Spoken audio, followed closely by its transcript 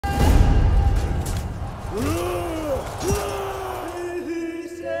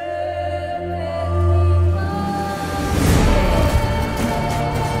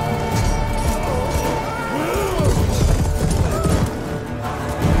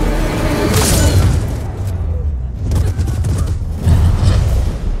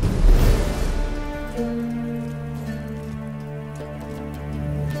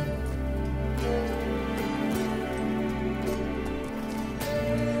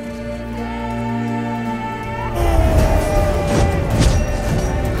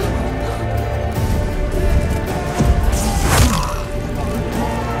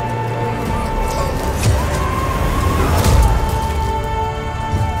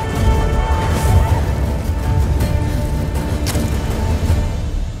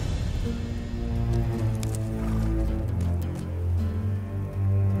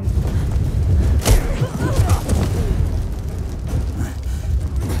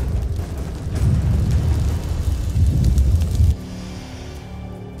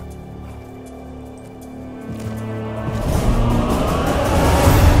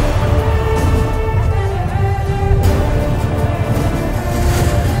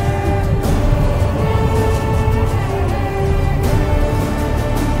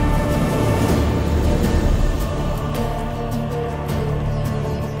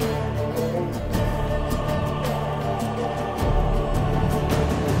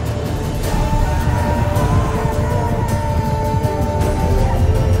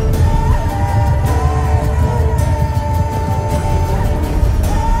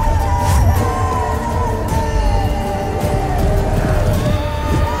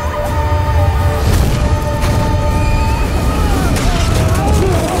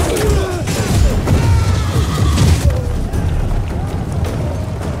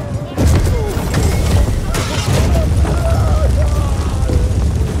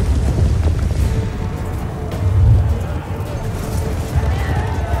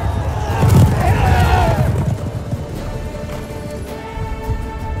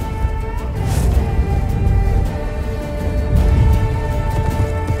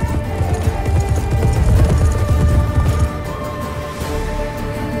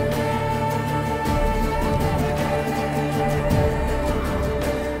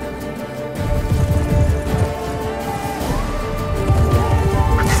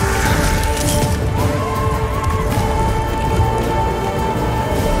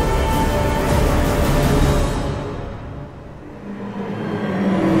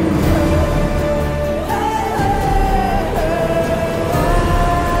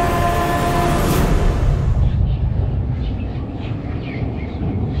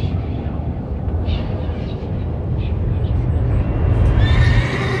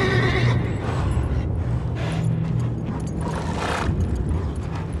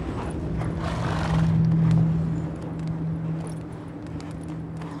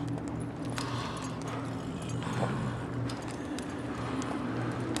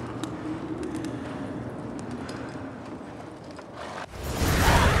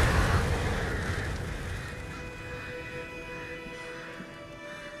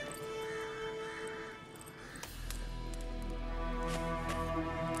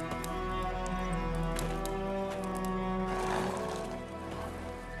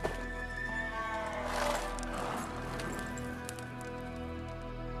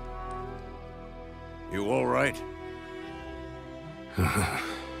all right?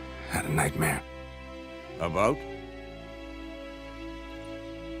 Had a nightmare. About?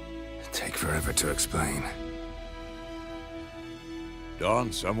 Take forever to explain.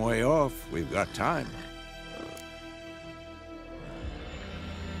 Dawn's some way off. We've got time.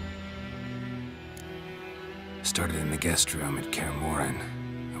 Started in the guest room at Kaer Morhen.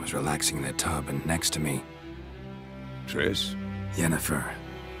 I was relaxing in the tub, and next to me... Triss? Yennefer.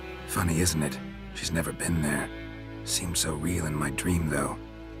 Funny, isn't it? She's never been there. Seemed so real in my dream, though.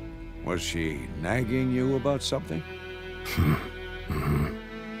 Was she nagging you about something?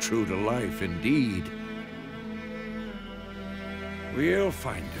 True to life, indeed. We'll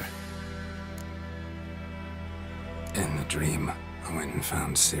find her. In the dream, I went and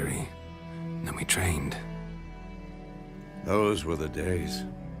found Ciri. Then we trained. Those were the days.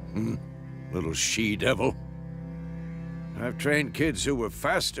 Little she-devil. I've trained kids who were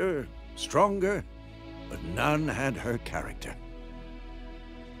faster, stronger, but none had her character.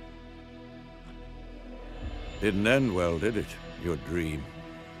 Didn't end well, did it? Your dream?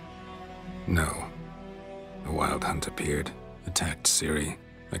 No. A wild hunt appeared, attacked Ciri.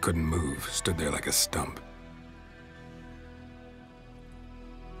 I couldn't move, stood there like a stump.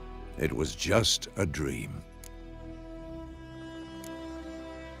 It was just a dream.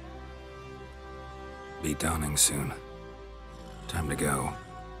 Be dawning soon. Time to go.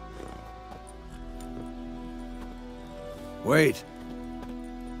 Wait.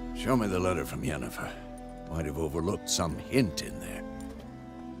 Show me the letter from Yennefer. Might have overlooked some hint in there.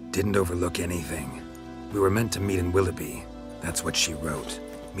 Didn't overlook anything. We were meant to meet in Willoughby. That's what she wrote.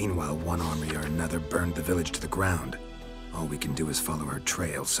 Meanwhile, one army or another burned the village to the ground. All we can do is follow her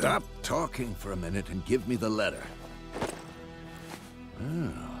trail, so... Stop talking for a minute and give me the letter.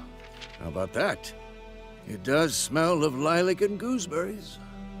 Oh, how about that? It does smell of lilac and gooseberries.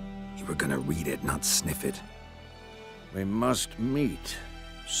 You were gonna read it, not sniff it. We must meet.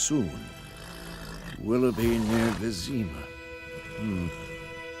 Soon. Willoughby near Vizima.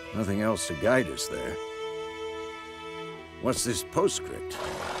 Nothing else to guide us there. What's this postscript?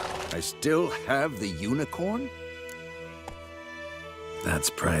 I still have the unicorn?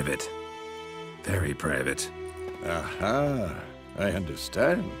 That's private. Very private. Aha, I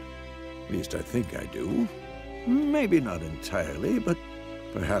understand. At least I think I do. Maybe not entirely, but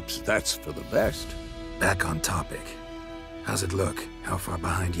perhaps that's for the best. Back on topic. How's it look? How far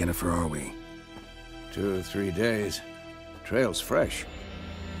behind Yennefer are we? 2 or 3 days. Trail's fresh.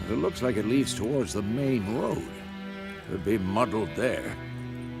 But it looks like it leads towards the main road. Could be muddled there.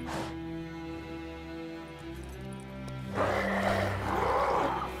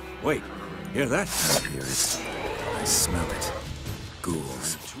 Wait, hear that? I hear it. I smell it.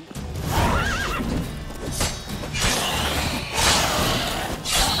 Ghouls.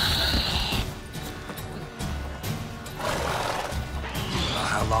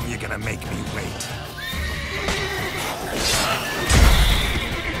 How long you gonna make me wait?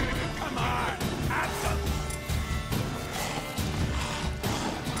 Come on, at them!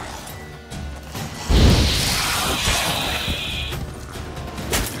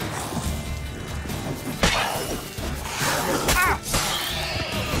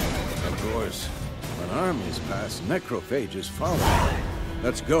 Of course, when armies pass, necrophages follow.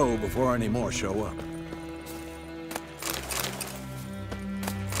 Let's go before any more show up.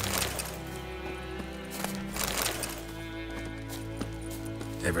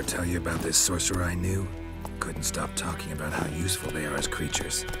 Ever tell you about this sorcerer I knew? Couldn't stop talking about how useful they are as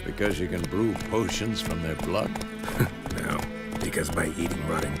creatures. Because you can brew potions from their blood? No, because by eating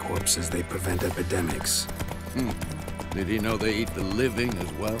rotting corpses, they prevent epidemics. Did he know they eat the living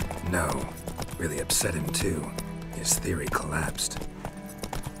as well? No. Really upset him, too. His theory collapsed.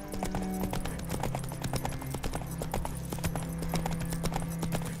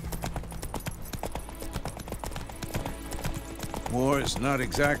 War's not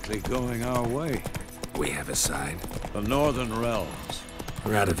exactly going our way. We have a side. The Northern Realms.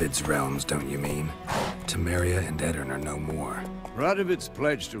 Radovid's realms, don't you mean? Temeria and Edirn are no more. Radovid's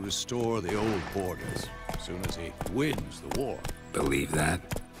pledged to restore the old borders as soon as he wins the war. Believe that?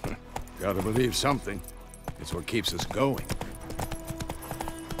 Gotta believe something. It's what keeps us going.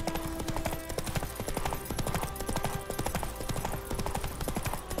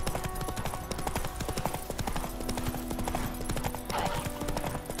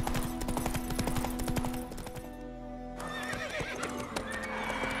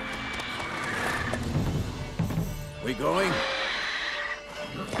 We going?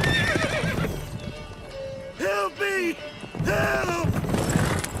 Help me! Help!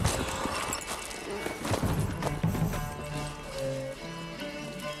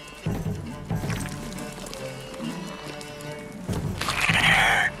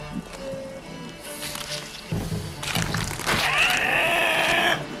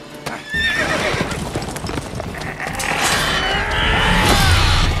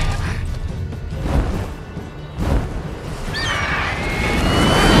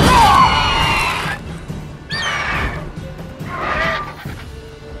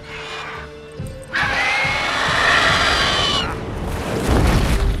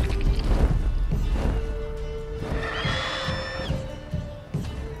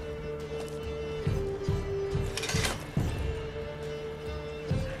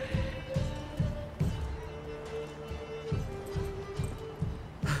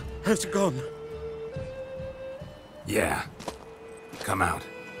 Has it gone? Yeah. Come out.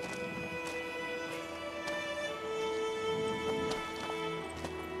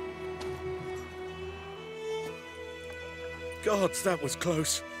 Gods, that was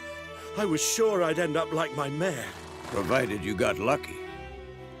close. I was sure I'd end up like my mare. Provided you got lucky.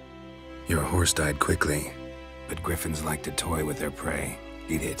 Your horse died quickly, but griffins like to toy with their prey.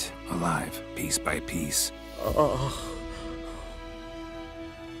 Eat it, alive, piece by piece. Oh.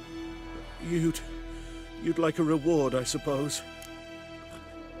 You'd like a reward, I suppose.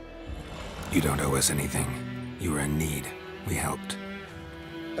 You don't owe us anything. You were in need. We helped.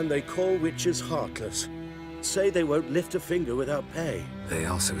 And they call witches heartless. Say they won't lift a finger without pay. They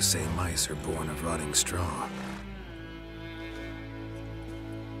also say mice are born of rotting straw.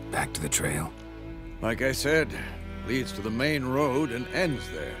 Back to the trail. Like I said, leads to the main road and ends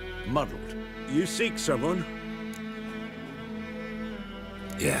there, muddled. You seek someone?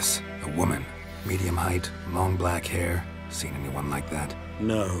 Yes, a woman. Medium height, long black hair. Seen anyone like that?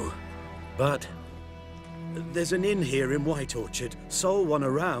 No. But there's an inn here in White Orchard. Sole one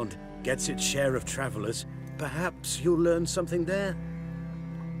around. Gets its share of travelers. Perhaps you'll learn something there?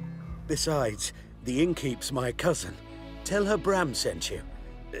 Besides, the innkeep's my cousin. Tell her Bram sent you.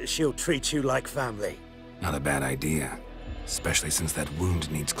 She'll treat you like family. Not a bad idea. Especially since that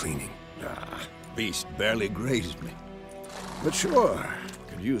wound needs cleaning. Ah, beast barely grazed me. But sure,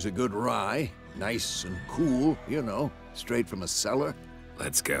 could use a good rye. Nice and cool, you know, straight from a cellar.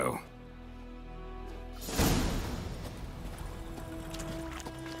 Let's go.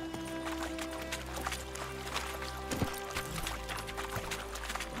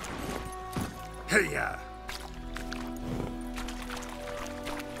 Hey-ya!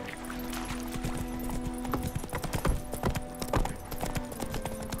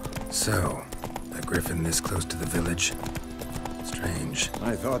 So, a griffin this close to the village? Strange.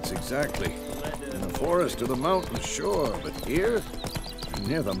 My thoughts exactly. In the forest or the mountains, sure, but here?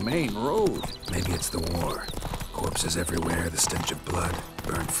 Near the main road. Maybe it's the war. Corpses everywhere, the stench of blood,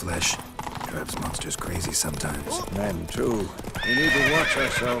 burnt flesh. Drives monsters crazy sometimes. Men, too. We need to watch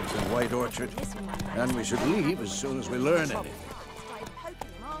ourselves in White Orchard. And we should leave as soon as we learn anything.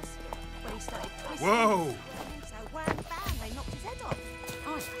 Whoa!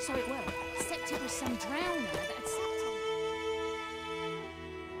 Oh, so it were. Except it was some drowner that had sat on.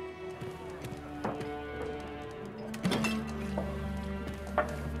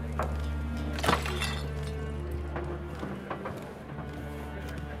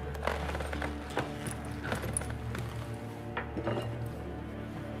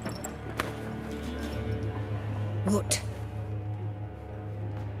 What?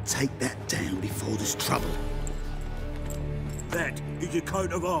 Take that down before there's trouble. That is your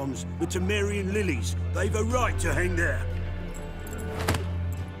coat of arms, the Temerian lilies. They've a right to hang there.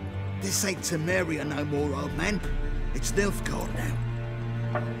 This ain't Temeria no more, old man. It's Nilfgaard now.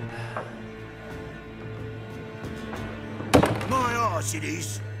 My arse it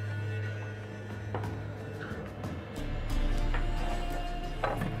is.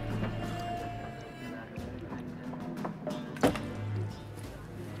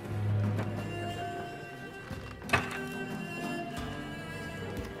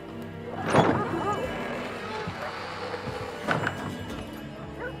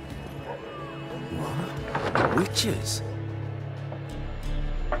 Witches?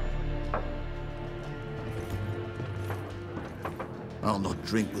 I'll not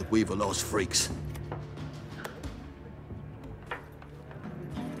drink with Weaverlaw's freaks.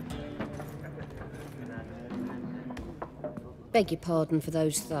 Beg your pardon for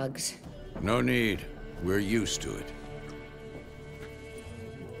those thugs. No need. We're used to it.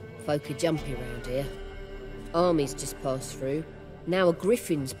 Folk are jumpy around here. Armies just passed through. Now a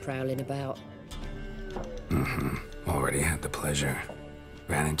griffin's prowling about. Already had the pleasure.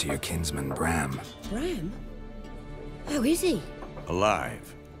 Ran into your kinsman, Bram. Bram? How is he?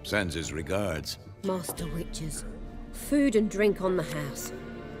 Alive. Sends his regards. Master witches. Food and drink on the house.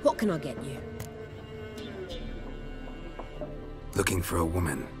 What can I get you? Looking for a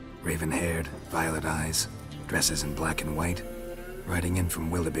woman. Raven-haired, violet eyes, dresses in black and white. Riding in from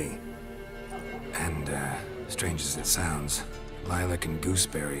Willoughby. And, strange as it sounds, lilac and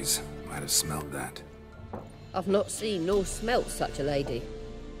gooseberries might have smelled that. I've not seen nor smelt such a lady.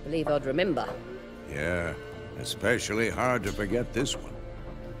 Believe I'd remember. Yeah, especially hard to forget this one.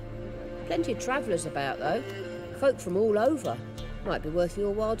 Plenty of travellers about, though. Folk from all over. Might be worth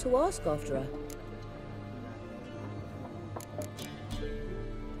your while to ask after her.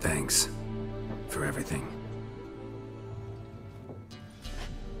 Thanks for everything.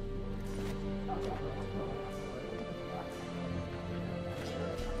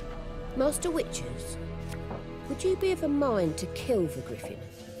 Master Witchers, would you be of a mind to kill the griffin?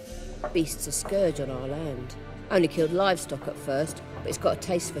 Beast's a scourge on our land. Only killed livestock at first, but it's got a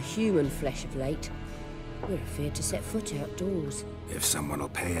taste for human flesh of late. We're afeard to set foot outdoors. If someone will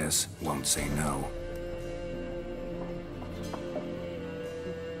pay us, won't say no.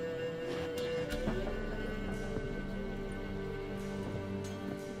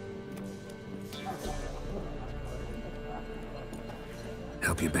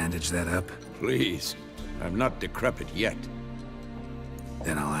 Help you bandage that up? Please. I'm not decrepit yet.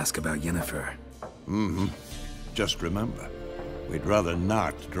 Then I'll ask about Yennefer. Mm-hmm. Just remember, we'd rather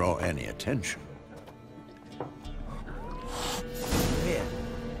not draw any attention. Here,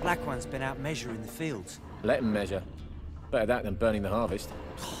 Black One's been out measuring the fields. Let him measure. Better that than burning the harvest.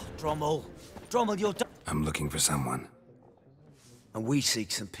 Drommel, you're done. I'm looking for someone. And we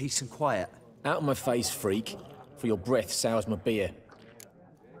seek some peace and quiet. Out of my face, freak, for your breath sours my beer.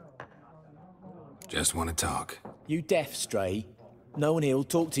 Just want to talk. You deaf, Stray? No one here'll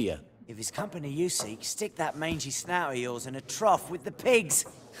talk to you. If it's company you seek, stick that mangy snout of yours in a trough with the pigs.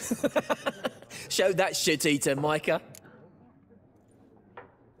 Show that shit-eater, Micah.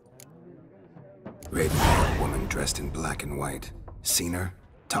 Red-haired woman dressed in black and white. Seen her?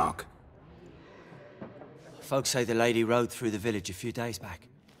 Talk. Folks say the lady rode through the village a few days back.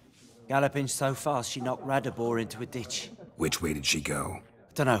 Galloping so fast she knocked Radabor into a ditch. Which way did she go?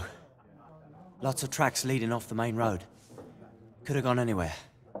 Dunno. Lots of tracks leading off the main road. Could have gone anywhere.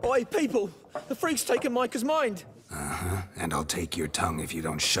 Oi, people! The freak's taken Micah's mind! Uh-huh. And I'll take your tongue if you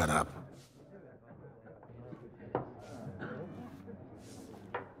don't shut up.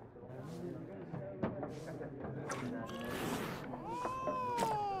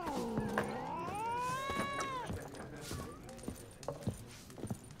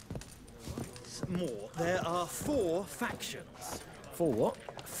 More. There are 4 factions. 4 what?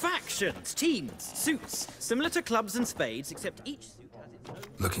 Factions, teams, suits, similar to clubs and spades, except each suit has its own...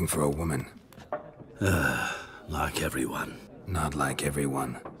 Looking for a woman. Like everyone. Not like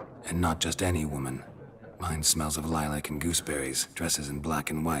everyone. And not just any woman. Mine smells of lilac and gooseberries, dresses in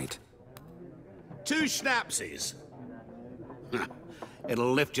black and white. 2 schnapsies.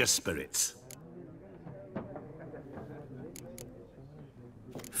 It'll lift your spirits.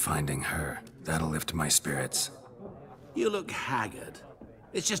 Finding her, that'll lift my spirits. You look haggard.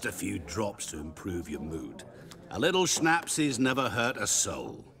 It's just a few drops to improve your mood. A little schnapsies never hurt a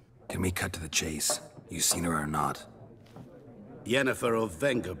soul. Can we cut to the chase? You seen her or not? Yennefer of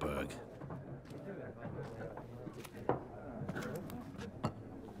Vengerberg.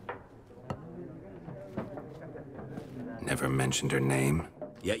 Never mentioned her name?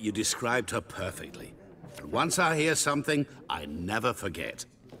 Yet you described her perfectly. And once I hear something, I never forget.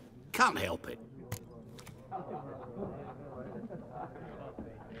 Can't help it.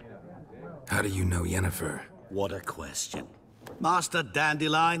 How do you know Yennefer? What a question. Master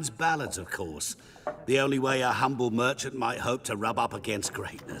Dandelion's ballads, of course. The only way a humble merchant might hope to rub up against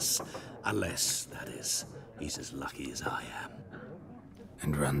greatness. Unless, that is, he's as lucky as I am.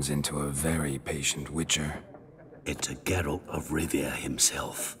 And runs into a very patient witcher. Into Geralt of Rivia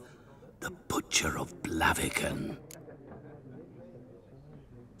himself. The Butcher of Blaviken.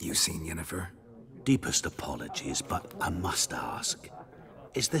 You seen Yennefer? Deepest apologies, but I must ask.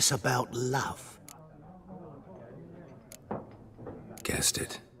 Is this about love? Guessed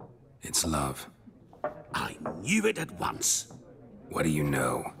it. It's love. I knew it at once. What do you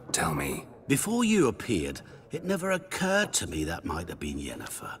know? Tell me. Before you appeared, it never occurred to me that might have been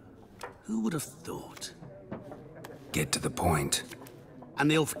Yennefer. Who would have thought? Get to the point. An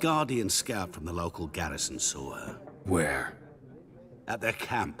Nilfgaardian scout from the local garrison saw her. Where? At their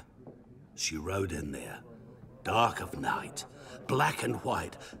camp. She rode in there. Dark of night. Black and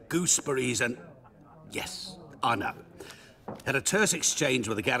white. Gooseberries and... Yes, I know. Had a terse exchange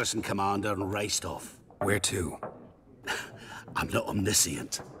with the garrison commander and raced off. Where to? I'm not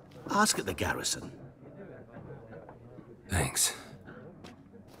omniscient. Ask at the garrison. Thanks.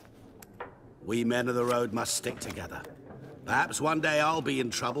 We men of the road must stick together. Perhaps one day I'll be in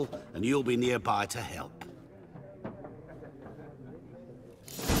trouble and you'll be nearby to help.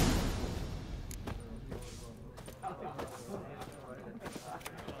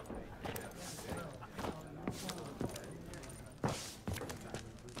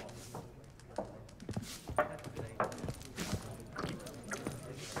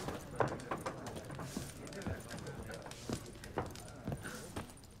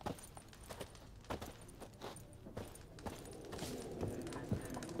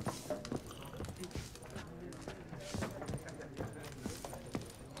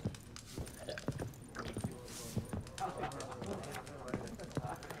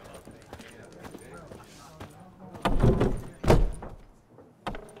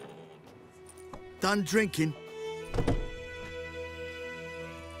 done drinking?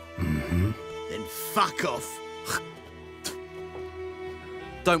 Mm-hmm. Then fuck off.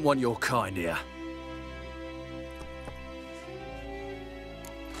 Don't want your kind here.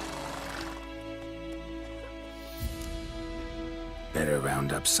 Better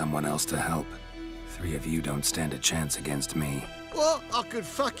round up someone else to help. 3 of you don't stand a chance against me. Well, I could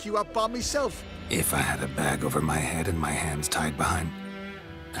fuck you up by myself. If I had a bag over my head and my hands tied behind...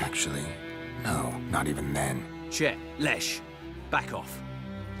 Actually, no, not even then. Chet, Lesh, back off.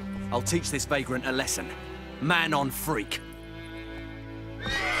 I'll teach this vagrant a lesson. Man on freak.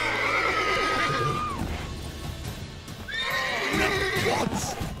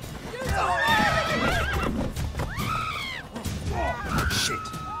 Shit.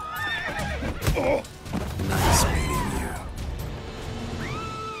 Nice meeting you.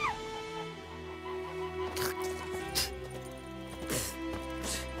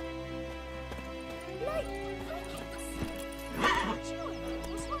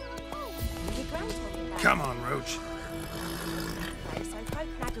 Come on, Roach. So Pope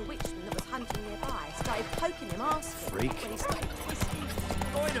had a witchman that was hunting nearby, started poking him asking. Freak. When he started twisting.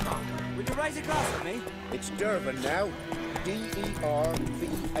 Goidemar, would you raise a glass with me? It's Dervan now. D-E-R-V-A-N,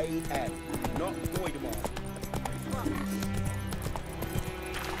 not Goidemar.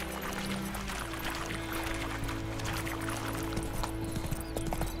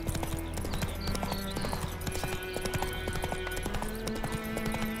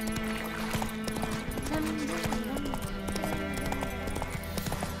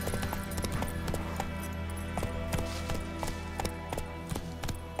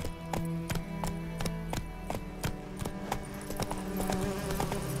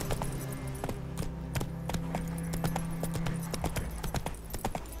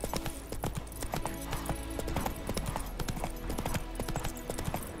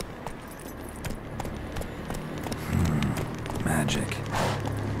 Magic.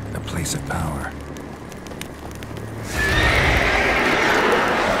 A place of power.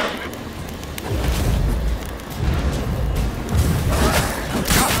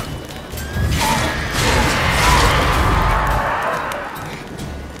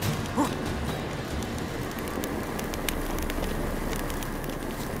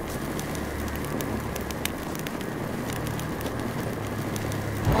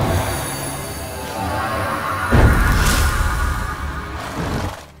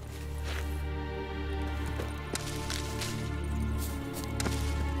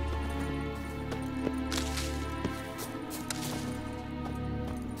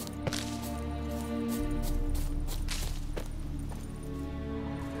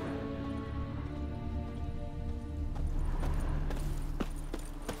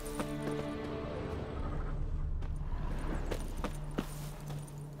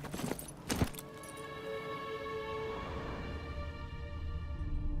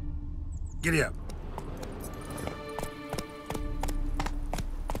 Giddy up.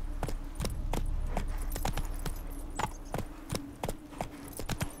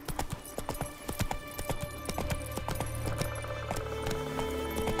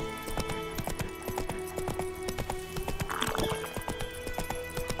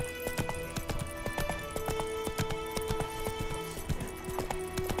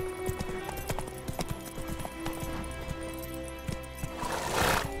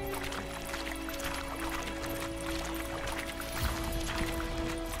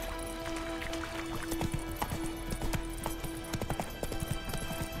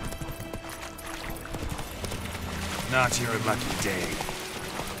 Not your lucky day.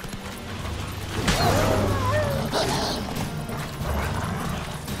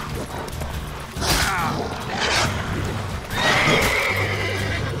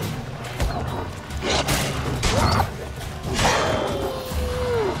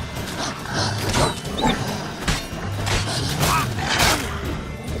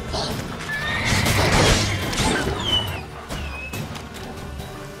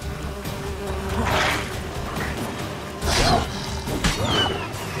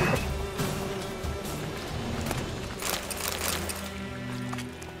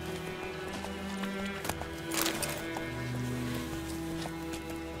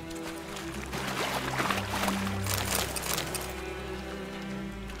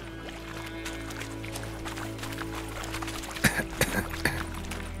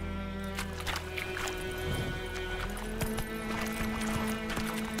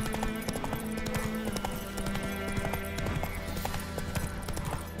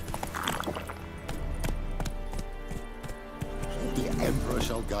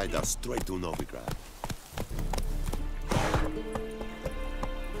 Shall guide us straight to Novigrad.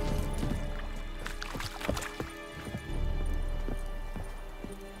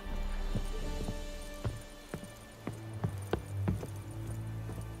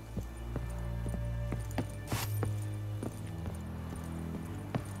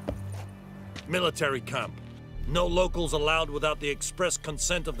 Military camp. No locals allowed without the express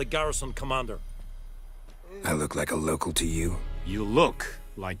consent of the garrison commander. I look like a local to you? You look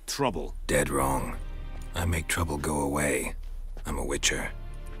like trouble. Dead wrong. I make trouble go away. I'm a witcher.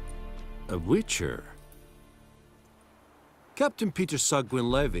 A witcher? Captain Peter Sagwin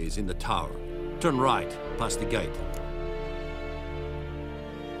Levy is in the tower. Turn right, past the gate.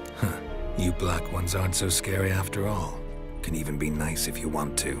 Huh. You black ones aren't so scary after all. Can even be nice if you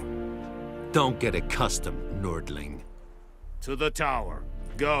want to. Don't get accustomed, Nordling. To the tower.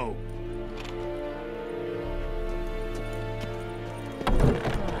 Go.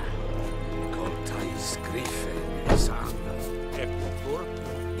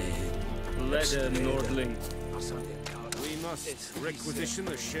 Leather, Nordling. We must requisition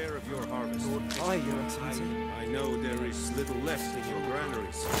a share of your harvest. Aye, Your Excellency. I know there is little left in your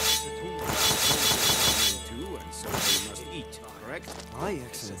granaries. Too, and so we must eat, correct? Aye,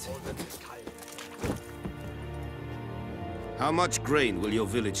 Excellency. How much grain will your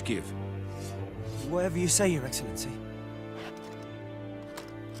village give? Whatever you say, Your Excellency.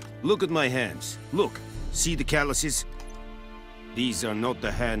 Look at my hands. Look. See the calluses? These are not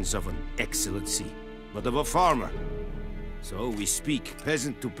the hands of an excellency, but of a farmer. So we speak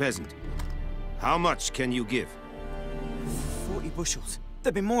peasant to peasant. How much can you give? 40 bushels.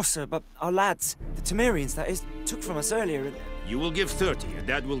 There'd be more, sir, but our lads, the Temerians, that is, took from us earlier and... You will give 30, and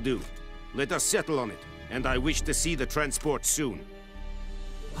that will do. Let us settle on it, and I wish to see the transport soon.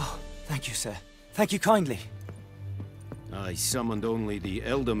 Oh, thank you, sir. Thank you kindly. I summoned only the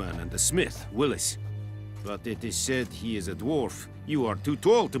Elderman and the smith, Willis. But it is said he is a dwarf. You are too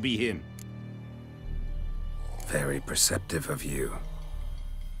tall to be him. Very perceptive of you.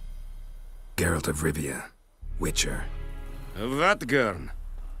 Geralt of Rivia, Witcher. Vatgern.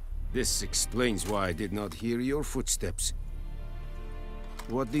 This explains why I did not hear your footsteps.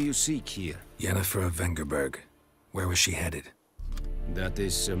 What do you seek here? Yennefer of Vengerberg. Where was she headed? That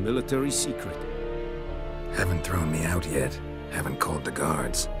is a military secret. Haven't thrown me out yet. Haven't called the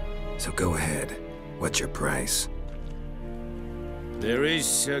guards. So go ahead. What's your price? There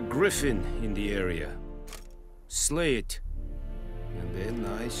is a griffin in the area. Slay it. And then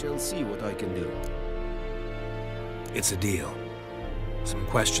I shall see what I can do. It's a deal. Some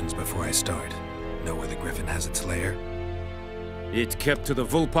questions before I start. Know where the griffin has its lair? It kept to the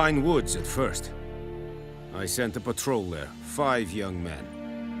Vulpine Woods at first. I sent a patrol there, 5 young men.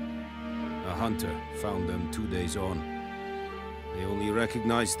 A hunter found them 2 days on. They only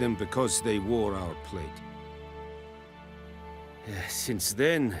recognized them because they wore our plate. Since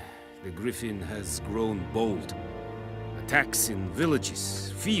then, the griffin has grown bold. Attacks in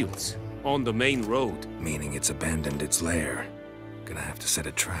villages, fields, on the main road. Meaning it's abandoned its lair. Gonna have to set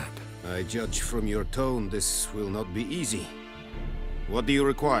a trap. I judge from your tone this will not be easy. What do you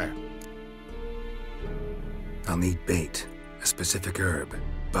require? I'll need bait, a specific herb,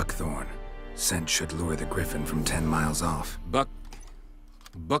 buckthorn. Scent should lure the griffin from 10 miles off.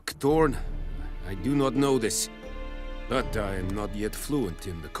 Buckthorn? I do not know this. But I am not yet fluent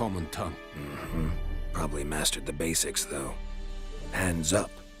in the common tongue. Mm-hmm. Probably mastered the basics, though. Hands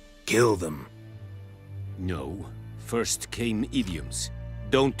up. Kill them. No. First came idioms.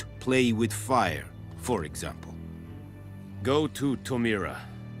 Don't play with fire, for example. Go to Tomira,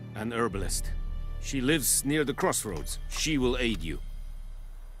 an herbalist. She lives near the crossroads. She will aid you.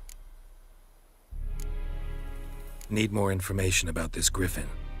 Need more information about this griffin.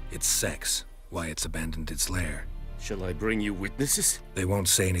 Its sex, why it's abandoned its lair. Shall I bring you witnesses? They won't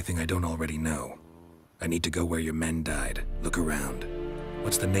say anything I don't already know. I need to go where your men died. Look around.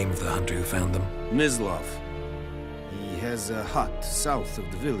 What's the name of the hunter who found them? Mislav. He has a hut south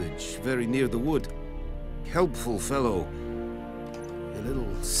of the village, very near the wood. Helpful fellow. A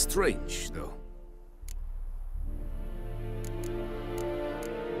little strange, though.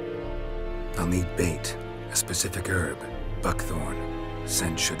 I'll need bait, a specific herb, buckthorn.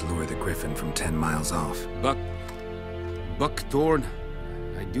 Scent should lure the griffin from 10 miles off. Buckthorn?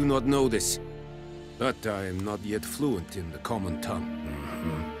 I do not know this. But I am not yet fluent in the common tongue.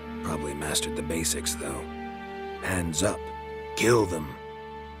 Mm-hmm. Probably mastered the basics, though. Hands up. Kill them.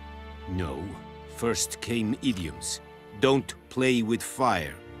 No. First came idioms. Don't play with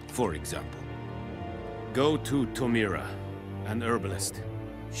fire, for example. Go to Tomira, an herbalist.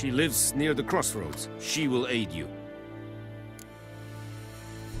 She lives near the crossroads. She will aid you.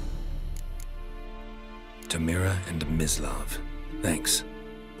 Tomira and Mislav. Thanks.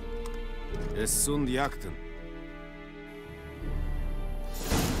 Es sunt jakten.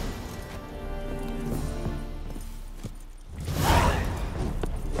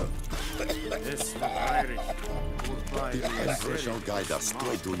 The Emperor shall guide us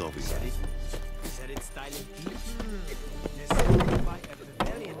straight to Novi. its style and key. Necessary by a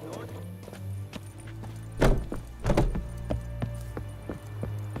Bavarian lord.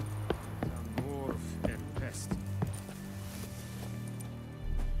 Morph and pest.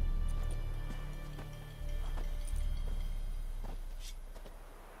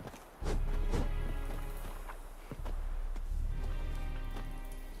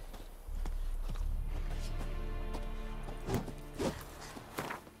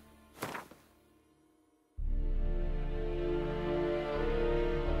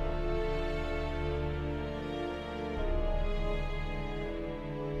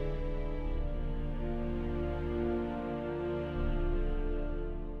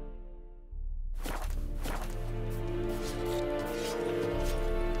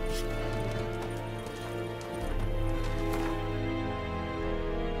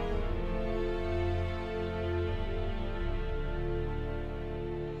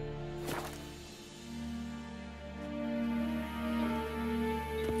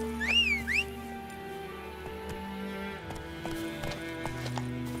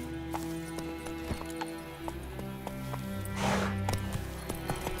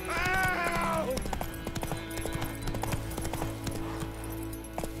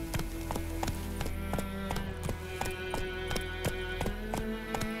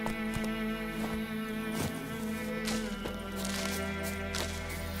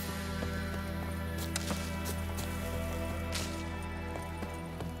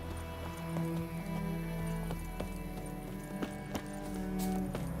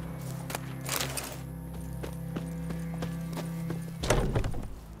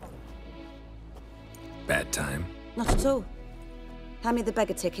 Bad time? Not at all. Hand me the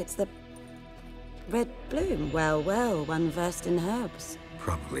beggar tickets, the... Red bloom. Well, well, one versed in herbs.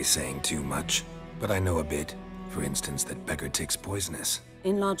 Probably saying too much, but I know a bit. For instance, that beggar tick's poisonous.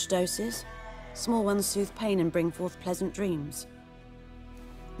 In large doses. Small ones soothe pain and bring forth pleasant dreams.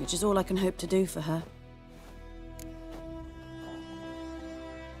 Which is all I can hope to do for her.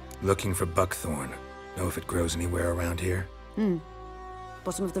 Looking for buckthorn. Know if it grows anywhere around here?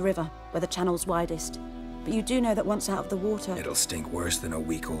 Bottom of the river, where the channel's widest. But you do know that once out of the water... It'll stink worse than a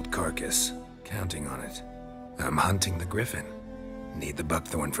week-old carcass. Counting on it. I'm hunting the griffin. Need the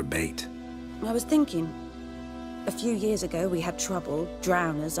buckthorn for bait. I was thinking... A few years ago, we had trouble,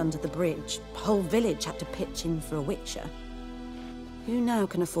 drowners under the bridge. The whole village had to pitch in for a witcher. Who now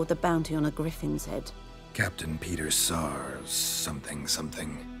can afford the bounty on a griffin's head? Captain Peter Sar... something.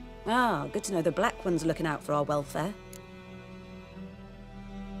 Ah, good to know the Black One's looking out for our welfare.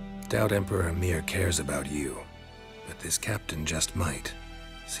 Doubt Emperor Emir cares about you, but this captain just might.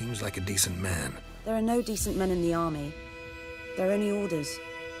 Seems like a decent man. There are no decent men in the army. There are only orders.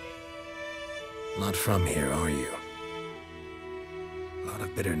 Not from here, are you? A lot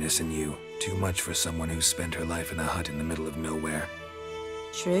of bitterness in you. Too much for someone who spent her life in a hut in the middle of nowhere.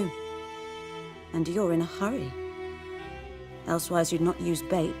 True. And you're in a hurry. Elsewise you'd not use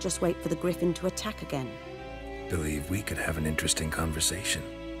bait, just wait for the griffin to attack again. Believe we could have an interesting conversation.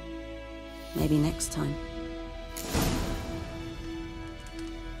 Maybe next time.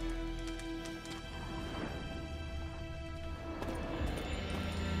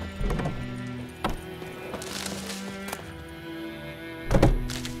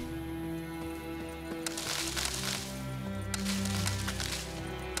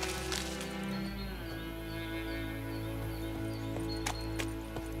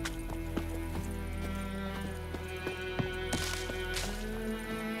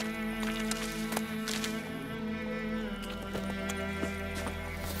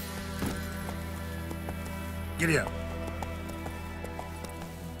 Giddy up.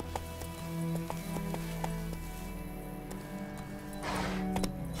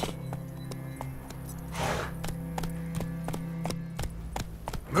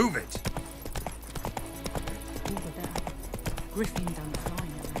 Move it. Over there. Griffin done fine.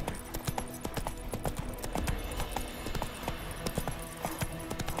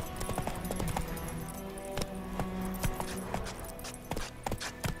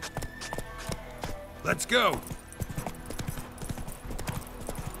 Let's go.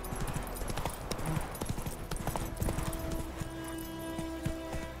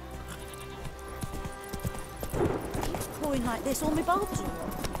 It's pouring like this, all my bulbs are on.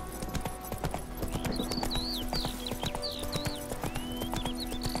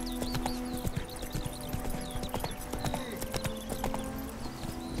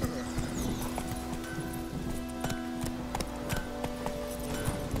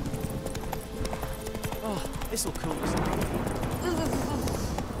 This'll cool us.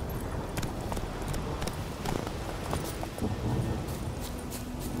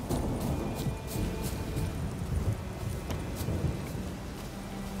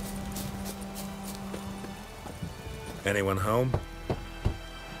 Anyone home?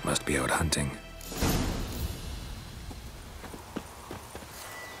 Must be out hunting.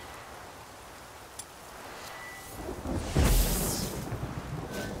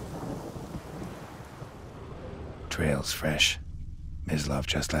 Trail's fresh. Mislav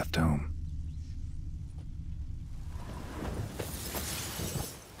just left home.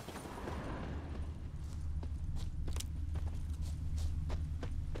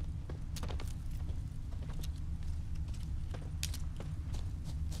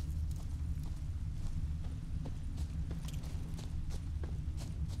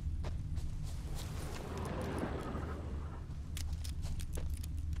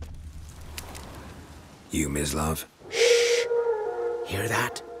 You, Mislav? Shh! Hear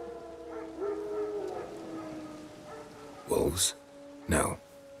that? Wolves? No.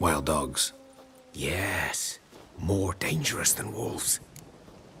 Wild dogs. Yes. More dangerous than wolves.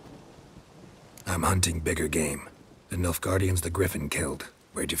 I'm hunting bigger game. The Nilfgaardians the Griffin killed.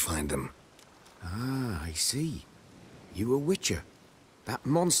 Where'd you find them? Ah, I see. You a witcher. That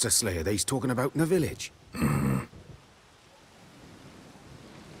monster slayer they's talking about in the village.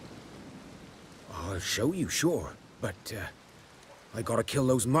 I'll show you, sure. But, I gotta kill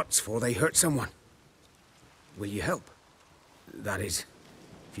those mutts before they hurt someone. Will you help? That is,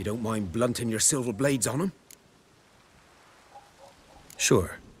 if you don't mind blunting your silver blades on them.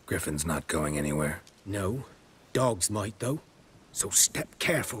 Sure. Griffin's not going anywhere. No. Dogs might, though. So step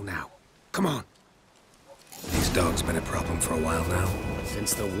careful now. Come on. These dogs been a problem for a while now?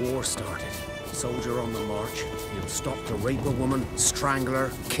 Since the war started. Soldier on the march. He'll stop to rape a woman, strangle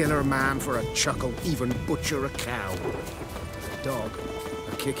her, kill her man for a chuckle, even butcher a cow. A dog.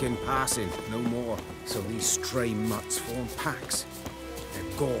 A kick in passing, no more. So these stray mutts form packs.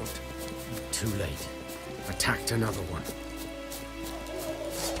 They're gaunt. Too late. Attacked another one.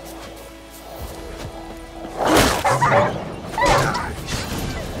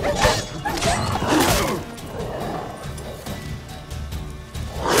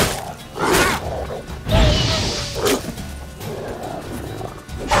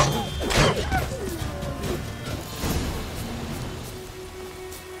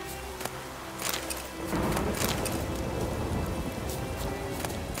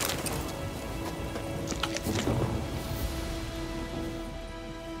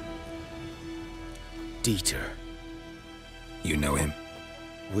 Dieter. You know him?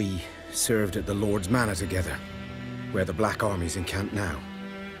 We served at the Lord's Manor together, where the Black Army's encamped now.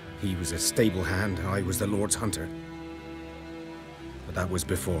 He was a stable hand, I was the Lord's hunter. But that was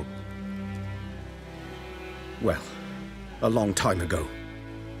before... well, a long time ago.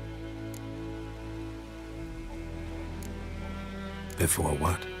 Before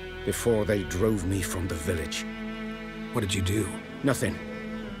what? Before they drove me from the village. What did you do? Nothing.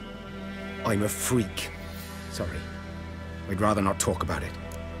 I'm a freak. Sorry. I'd rather not talk about it.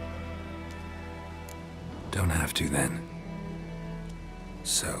 Don't have to, then.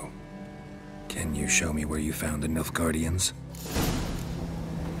 So, can you show me where you found the Nilfgaardians?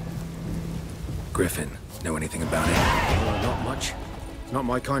 Griffin, know anything about it? Not much. It's not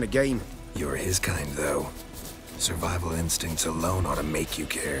my kind of game. You're his kind, though. Survival instincts alone ought to make you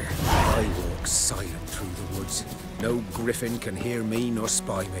care. I walk silent through the woods. No griffin can hear me nor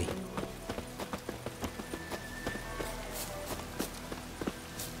spy me.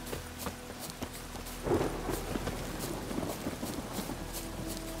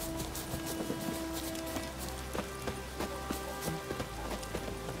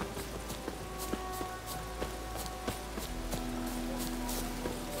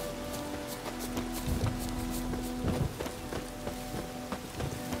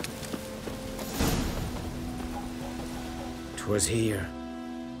 'Twas here.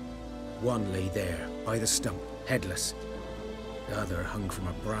 One lay there, by the stump, headless. The other hung from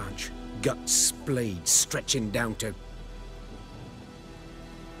a branch, guts splayed, stretching down to...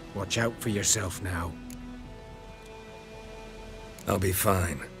 Watch out for yourself now. I'll be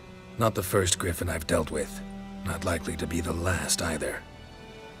fine. Not the first griffin I've dealt with. Not likely to be the last, either.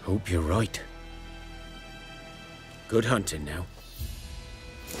 Hope you're right. Good hunting now.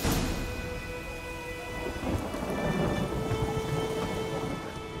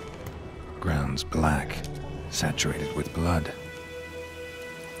 Ground's black, saturated with blood.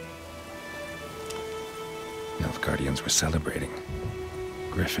 Nilfgaardians were celebrating.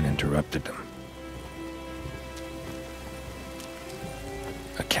 Griffin interrupted them.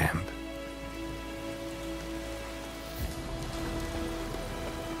 A camp.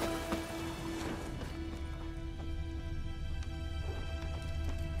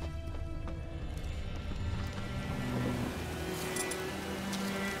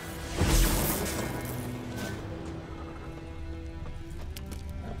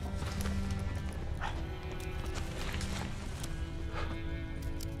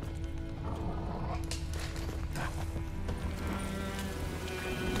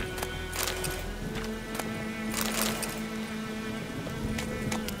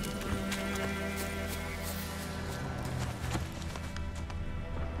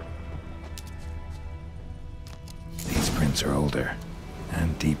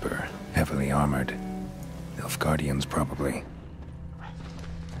 And deeper, heavily armored. Nilfgaardians, probably.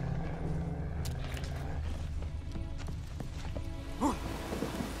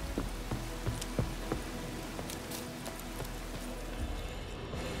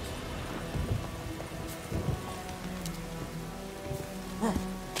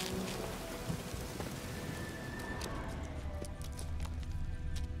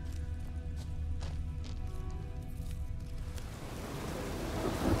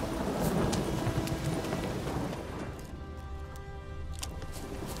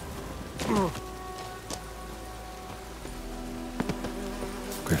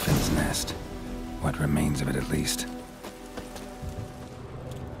 Griffin's nest. What remains of it, at least.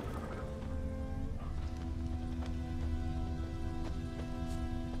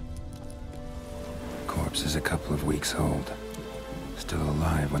 Corpse is a couple of weeks old. Still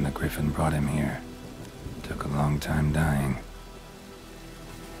alive when the Griffin brought him here. Took a long time dying.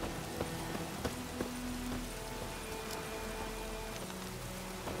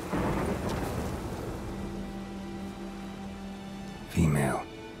 Female.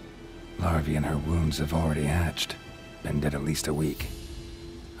 Larvae in her wounds have already hatched. Been dead at least a week.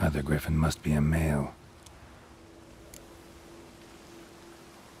 Other Griffin must be a male.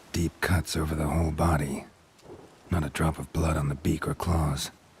 Deep cuts over the whole body. Not a drop of blood on the beak or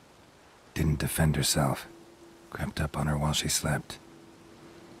claws. Didn't defend herself. Crept up on her while she slept.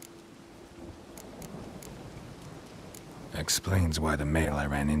 Explains why the male I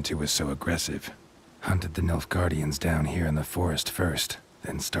ran into was so aggressive. Hunted the Nilfgaardians down here in the forest first,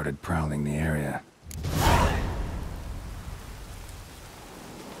 then started prowling the area.